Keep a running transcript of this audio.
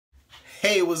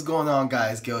Hey, what's going on,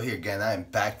 guys? Gil here again. I am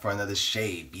back for another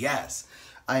shave. Yes,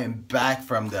 I am back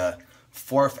from the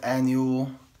 4th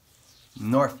annual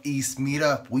Northeast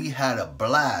meetup. We had a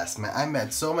blast, man. I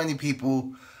met so many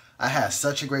people. I had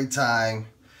such a great time.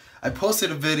 I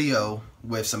posted a video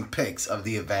with some pics of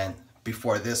the event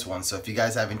before this one, so if you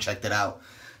guys haven't checked it out,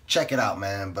 check it out,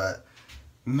 man. But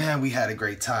man, we had a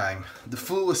great time. The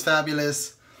food was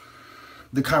fabulous.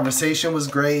 The conversation was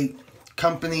great.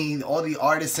 Company, all the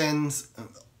artisans,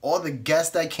 all the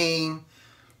guests that came,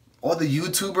 all the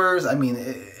YouTubers. I mean,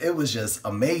 it was just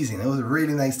amazing. It was a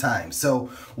really nice time.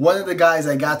 So one of the guys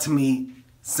I got to meet,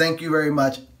 thank you very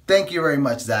much,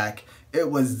 Zach. It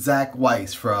was Zach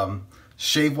Weiss from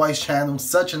Shave Weiss channel.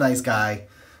 Such a nice guy,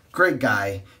 great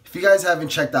guy. If you guys haven't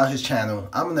checked out his channel,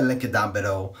 I'm gonna link it down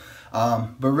below.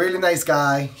 But really nice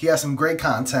guy. He has some great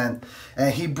content,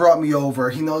 and he brought me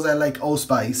over. He knows I like Old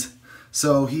Spice.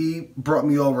 So he brought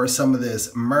me over some of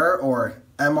this MERe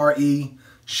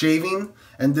shaving,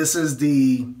 and this is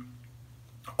the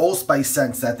Old Spice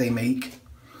scents that they make.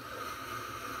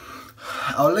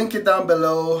 I'll link it down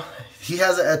below. He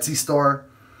has an Etsy store.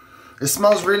 It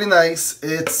smells really nice.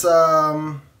 It's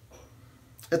a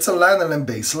lanolin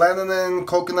base. Lanolin,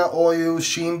 coconut oil,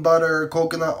 sheen butter,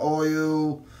 coconut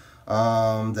oil.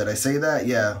 Did I say that?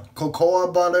 Yeah. Cocoa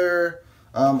butter.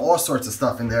 All sorts of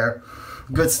stuff in there.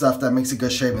 Good stuff that makes a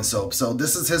good shaving soap. So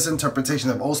this is his interpretation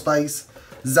of Old Spice.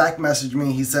 Zach messaged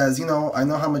me. He says, you know, I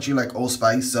know how much you like Old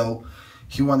Spice, so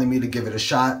he wanted me to give it a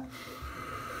shot.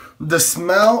 The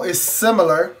smell is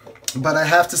similar, but I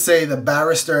have to say the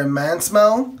Barrister and Man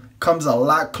smell comes a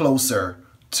lot closer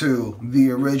to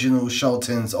the original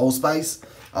Shelton's Old Spice.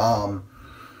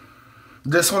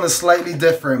 This one is slightly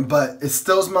different, but it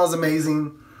still smells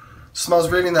amazing. Smells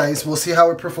really nice. We'll see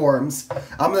how it performs.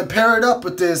 I'm going to pair it up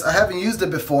with this. I haven't used it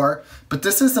before, but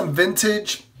this is some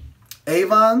vintage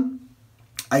Avon.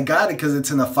 I got it because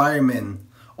it's in a fireman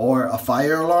or a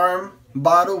fire alarm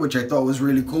bottle, which I thought was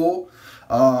really cool.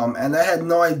 And I had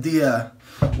no idea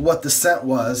what the scent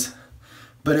was,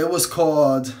 but it was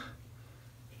called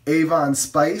Avon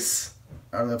Spice.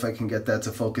 I don't know if I can get that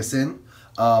to focus in.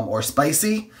 Or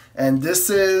Spicy. And this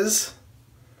is...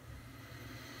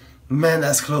 Man,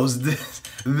 that's close.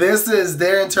 This is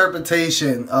their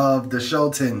interpretation of the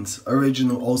Shelton's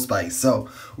original Old Spice. So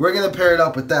we're going to pair it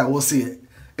up with that. We'll see it.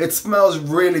 It smells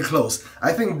really close.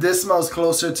 I think this smells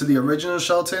closer to the original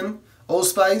Shelton Old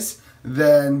Spice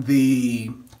than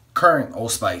the current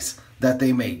Old Spice that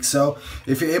they make. So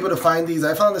if you're able to find these,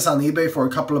 I found this on eBay for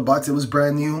a couple of bucks. It was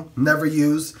brand new, never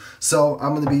used. So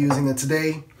I'm going to be using it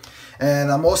today. And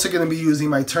I'm also going to be using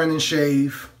my Turn and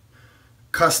Shave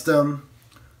custom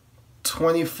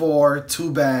 24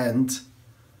 2-band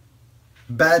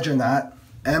badger knot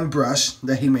and brush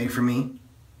that he made for me.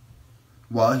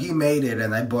 Well, he made it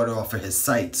and I bought it off of his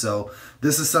site. So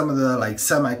this is some of the like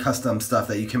semi-custom stuff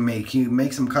that you can make. He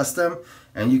makes them custom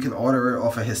and you can order it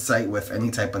off of his site with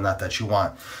any type of knot that you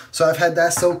want. So I've had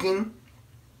that soaking.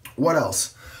 What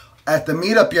else? At the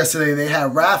meetup yesterday, they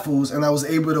had raffles and I was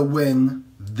able to win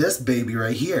this baby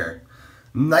right here.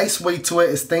 Nice weight to it.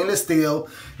 It's stainless steel.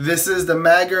 This is the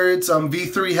Maggard's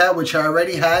V3 head, which I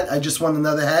already had. I just won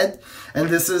another head. And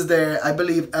this is their, I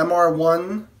believe,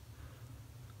 MR1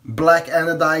 black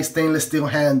anodized stainless steel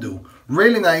handle.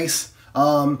 Really nice.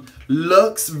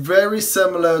 Looks very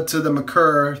similar to the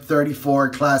MERshaving 34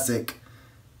 Classic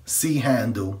C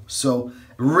handle. So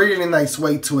really nice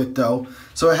weight to it though.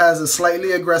 So it has a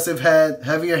slightly aggressive head,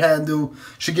 heavier handle.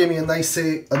 Should give me a nice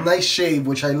shave,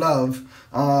 which I love.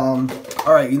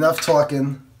 Alright, enough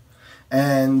talking.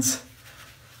 And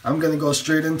I'm going to go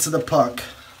straight into the puck.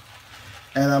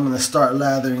 And I'm going to start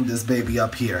lathering this baby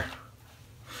up here.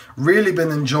 Really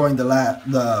been enjoying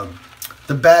the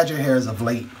badger hairs of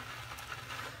late.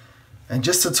 And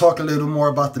just to talk a little more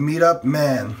about the meetup,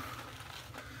 man,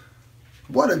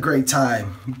 what a great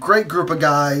time. Great group of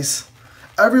guys.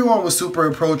 Everyone was super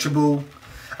approachable.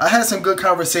 I had some good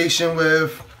conversation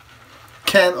with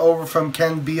Ken over from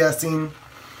Ken BSing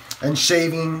and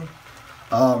Shaving.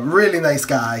 Really nice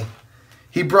guy.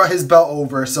 He brought his belt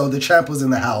over, so the champ was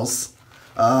in the house.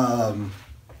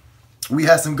 We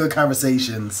had some good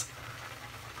conversations.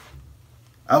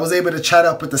 I was able to chat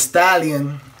up with the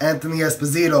stallion, Anthony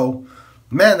Esposito.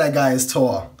 Man, that guy is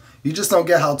tall. You just don't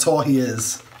get how tall he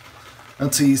is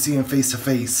until you see him face to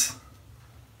face.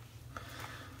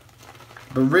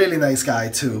 But really nice guy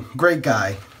too. Great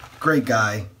guy. Great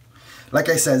guy. Like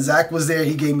I said, Zach was there.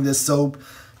 He gave me this soap.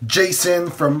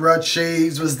 Jason from Rud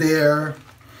Shaves was there.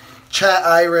 Chat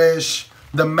Irish.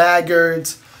 The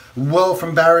Maggards. Will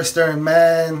from Barrister and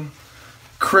Man.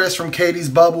 Chris from Katie's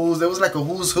Bubbles. There was like a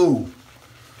who's who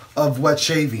of wet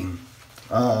shaving.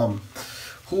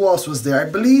 Who else was there? I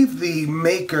believe the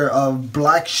maker of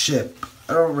Black Ship.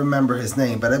 I don't remember his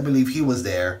name, but I believe he was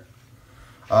there.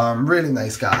 Really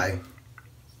nice guy.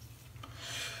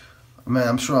 Man,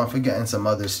 I'm sure I'm forgetting some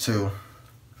others too.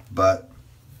 But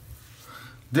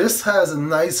this has a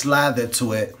nice lather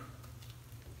to it.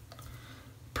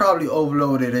 Probably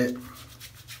overloaded it.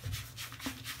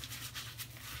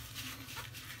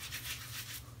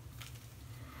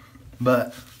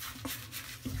 But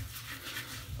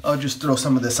I'll just throw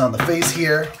some of this on the face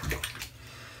here.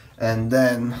 And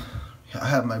then I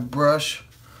have my brush.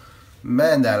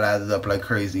 Man, that lathered up like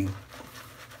crazy.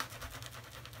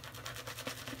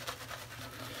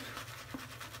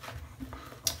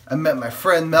 I met my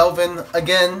friend Melvin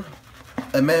again.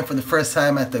 I met him for the first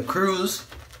time at the cruise.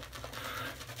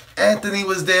 Anthony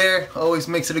was there. Always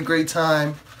makes it a great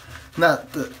time.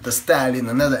 Not the stallion,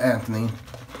 another Anthony.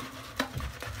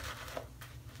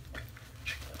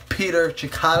 Peter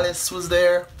Chikalis was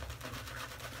there.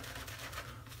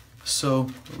 So,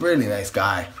 really nice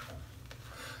guy.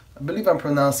 I believe I'm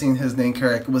pronouncing his name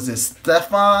correct. Was it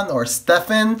Stefan or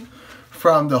Stefan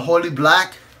from the Holy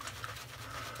Black?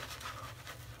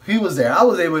 He was there. I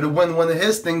was able to win one of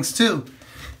his things too.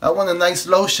 I won a nice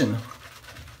lotion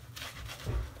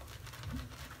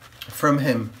from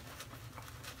him.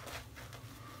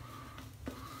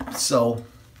 So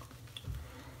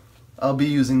I'll be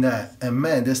using that. And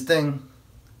man, this thing,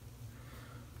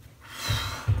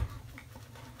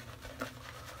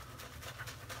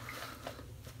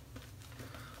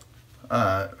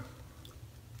 I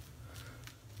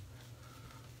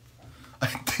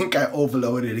think I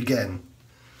overloaded it again.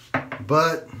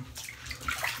 But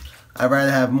I'd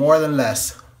rather have more than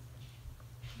less.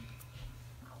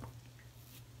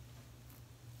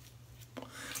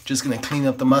 Just gonna clean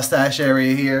up the mustache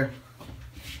area here.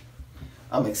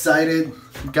 I'm excited.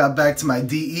 Got back to my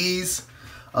DEs.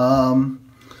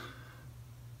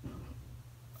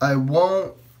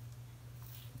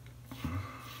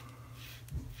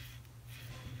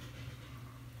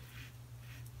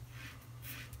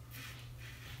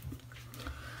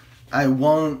 I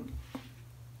won't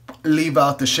leave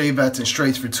out the shavettes and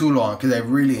straights for too long because I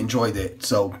really enjoyed it.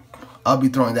 So I'll be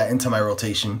throwing that into my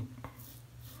rotation.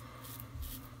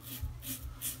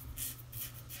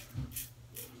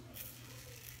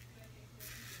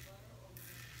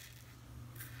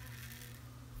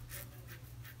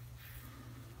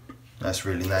 That's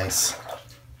really nice.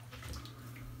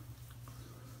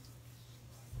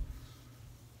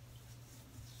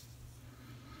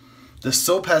 The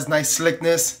soap has nice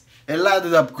slickness. It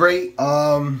lathered up great.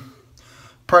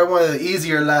 Probably one of the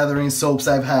easier lathering soaps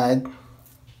I've had.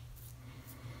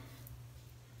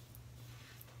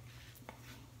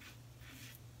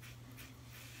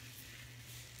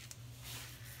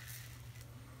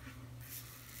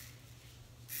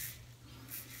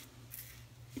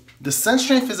 The scent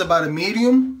strength is about a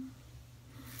medium.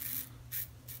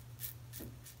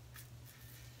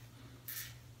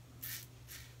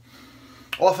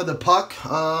 Off of the puck,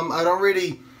 I don't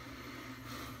really,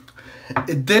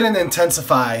 it didn't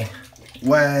intensify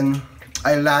when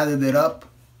I lathered it up,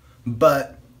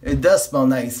 but it does smell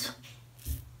nice.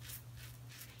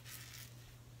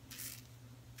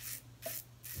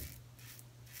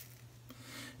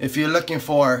 If you're looking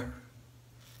for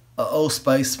a Old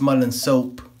Spice smelling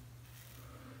soap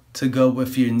to go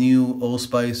with your new Old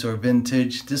Spice or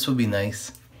vintage, this would be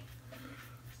nice.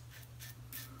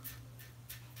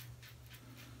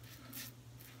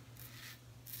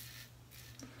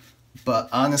 But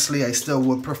honestly, I still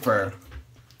would prefer,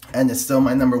 and it's still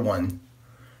my number one,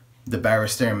 the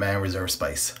Barrister Man Reserve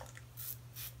Spice.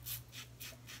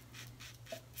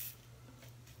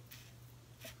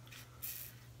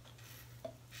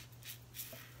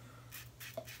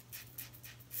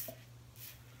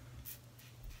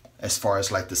 As far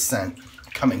as like the scent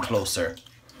coming closer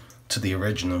to the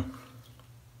original.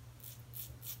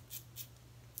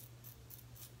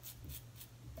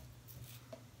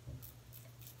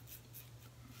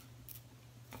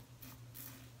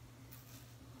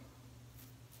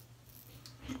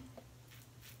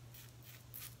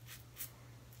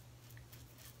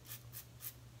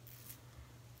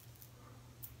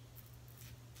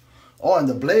 Oh, and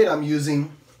the blade I'm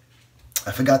using,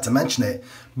 I forgot to mention it,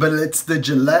 but it's the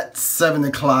Gillette 7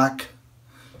 o'clock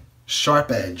sharp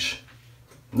edge.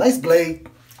 Nice blade.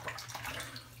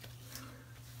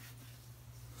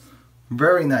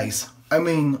 Very nice. I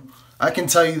mean, I can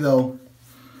tell you though,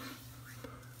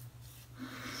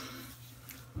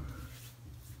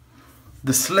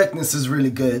 the slickness is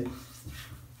really good.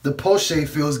 The post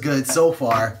shave feels good so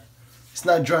far. It's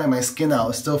not drying my skin out,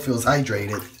 it still feels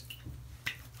hydrated.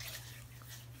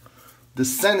 The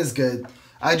scent is good.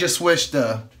 I just wish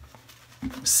the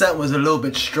scent was a little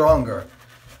bit stronger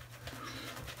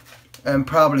and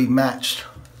probably matched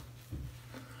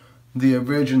the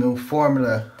original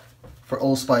formula for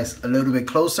Old Spice a little bit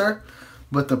closer,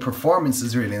 but the performance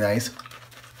is really nice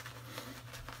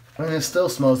and it still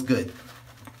smells good.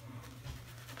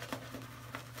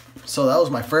 So that was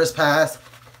my first pass.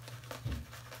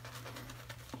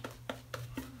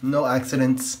 No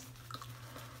accidents.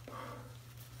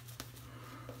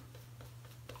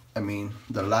 I mean,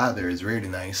 the lather is really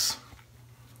nice.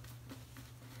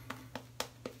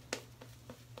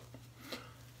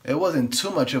 It wasn't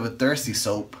too much of a thirsty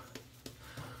soap.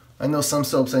 I know some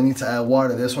soaps I need to add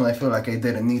water. This one I feel like I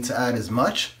didn't need to add as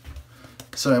much.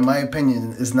 So in my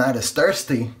opinion, it's not as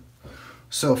thirsty.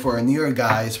 So for a newer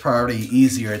guy, it's probably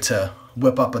easier to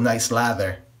whip up a nice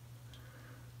lather.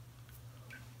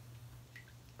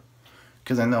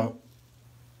 Because I know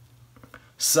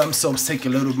some soaps take a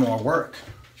little more work.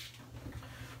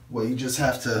 Well, you just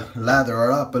have to lather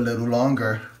it up a little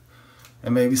longer.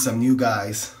 And maybe some new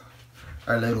guys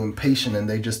are a little impatient and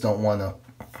they just don't want to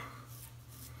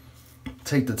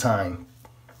take the time.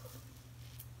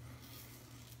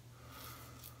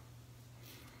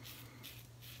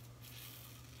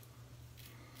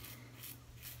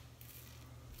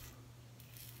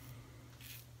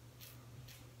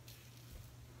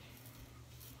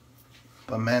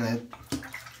 But man, it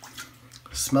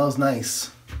smells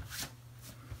nice.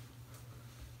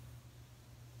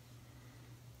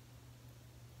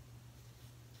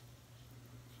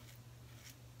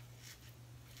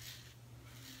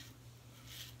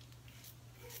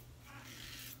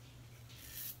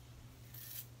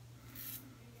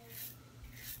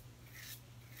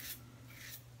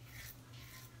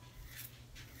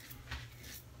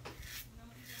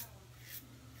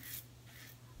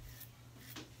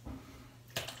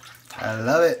 I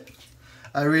love it.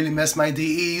 I really miss my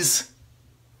DEs.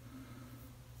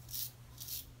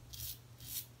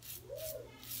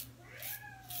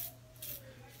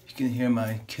 You can hear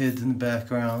my kids in the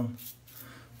background.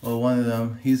 Well, one of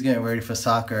them, he's getting ready for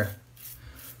soccer,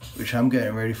 which I'm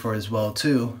getting ready for as well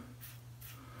too.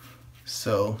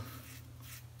 So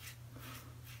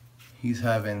he's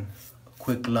having a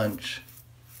quick lunch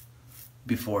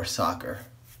before soccer.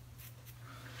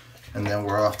 And then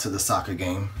we're off to the soccer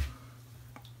game.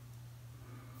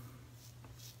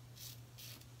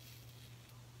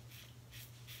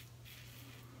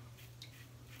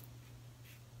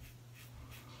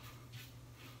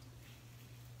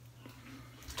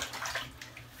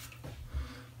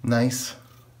 Nice.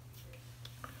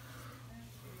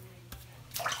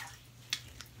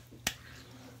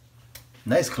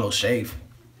 Nice close shave.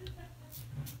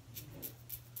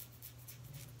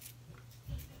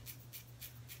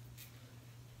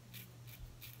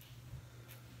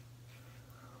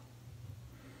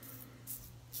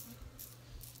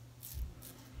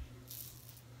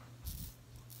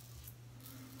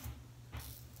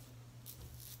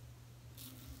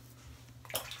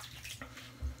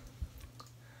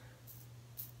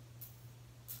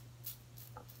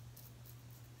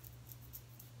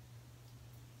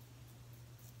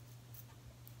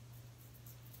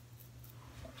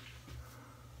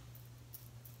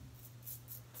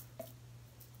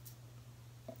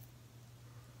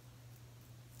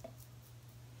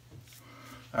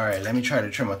 Alright, let me try to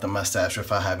trim up the mustache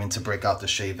without having to break out the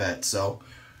shavette. So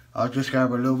I'll just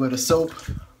grab a little bit of soap.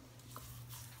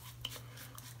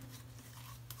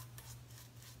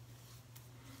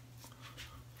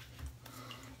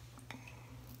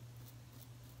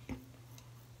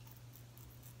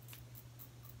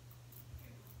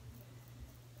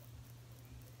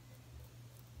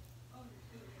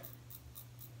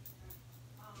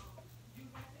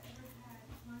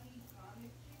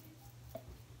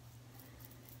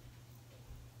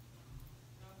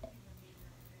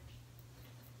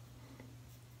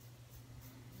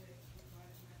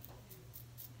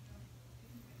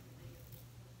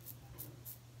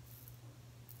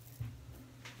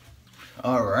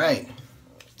 All right,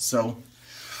 so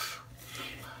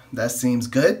that seems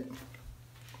good.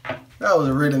 That was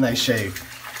a really nice shave.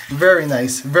 Very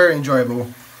nice, very enjoyable.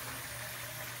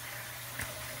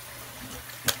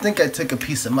 I think I took a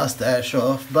piece of mustache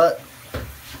off, but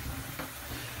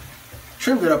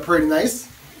trimmed it up pretty nice.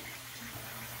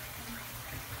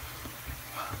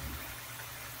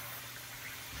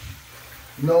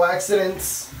 No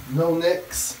accidents, no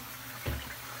nicks.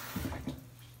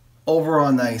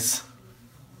 Overall nice.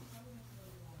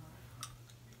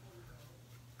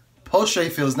 Post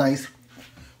shave feels nice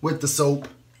with the soap.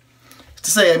 To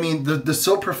say, I mean, the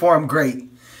soap performed great.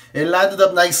 It lathered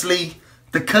up nicely.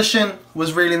 The cushion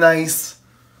was really nice.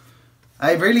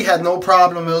 I really had no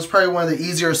problem. It was probably one of the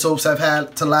easier soaps I've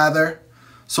had to lather.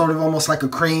 Sort of almost like a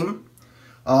cream.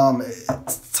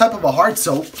 It's type of a hard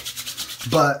soap,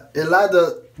 but it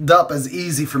lathered up as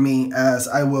easy for me as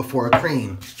I would for a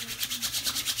cream.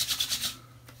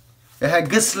 It had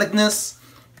good slickness.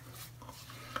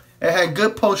 It had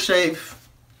good post-shave.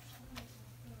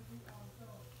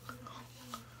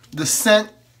 The scent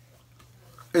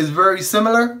is very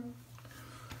similar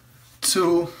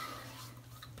to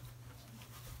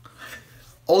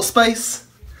Old Spice,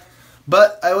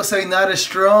 but I would say not as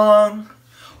strong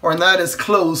or not as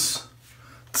close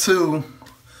to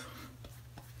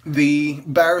the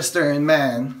Barrister and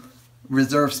Man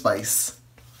Reserve Spice.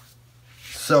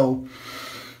 So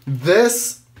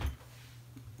this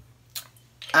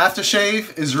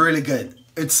aftershave is really good.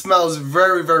 It smells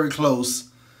very, very close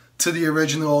to the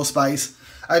original Old Spice.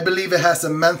 I believe it has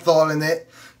some menthol in it,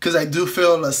 because I do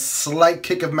feel a slight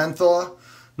kick of menthol.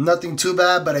 Nothing too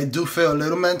bad, but I do feel a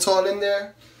little menthol in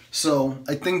there. So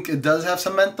I think it does have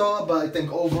some menthol, but I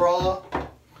think overall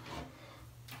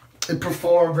it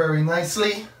performed very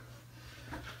nicely.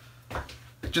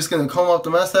 Just gonna comb up the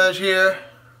mustache here.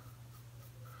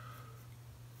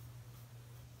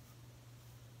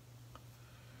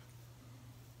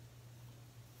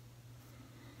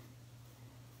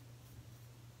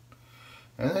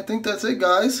 And I think that's it,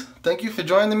 guys. Thank you for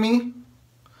joining me.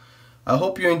 I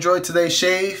hope you enjoyed today's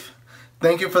shave.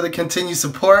 Thank you for the continued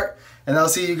support, and I'll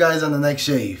see you guys on the next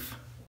shave.